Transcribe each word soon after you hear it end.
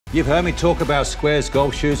You've heard me talk about SQAIRZ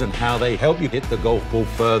golf shoes and how they help you hit the golf ball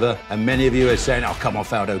further. And many of you are saying, oh, come on,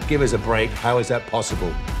 Faldo, give us a break. How is that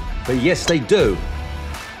possible? But yes, they do.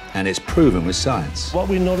 And it's proven with science. What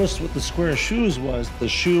we noticed with the SQAIRZ shoes was the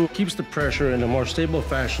shoe keeps the pressure in a more stable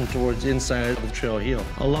fashion towards the inside of the trail heel,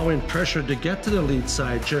 allowing pressure to get to the lead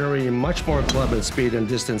side, generating much more club and speed and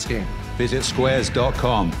distance gain. Visit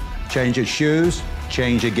SQAIRZ.com. Change your shoes,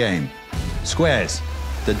 change your game. SQAIRZ,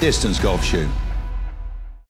 the distance golf shoe.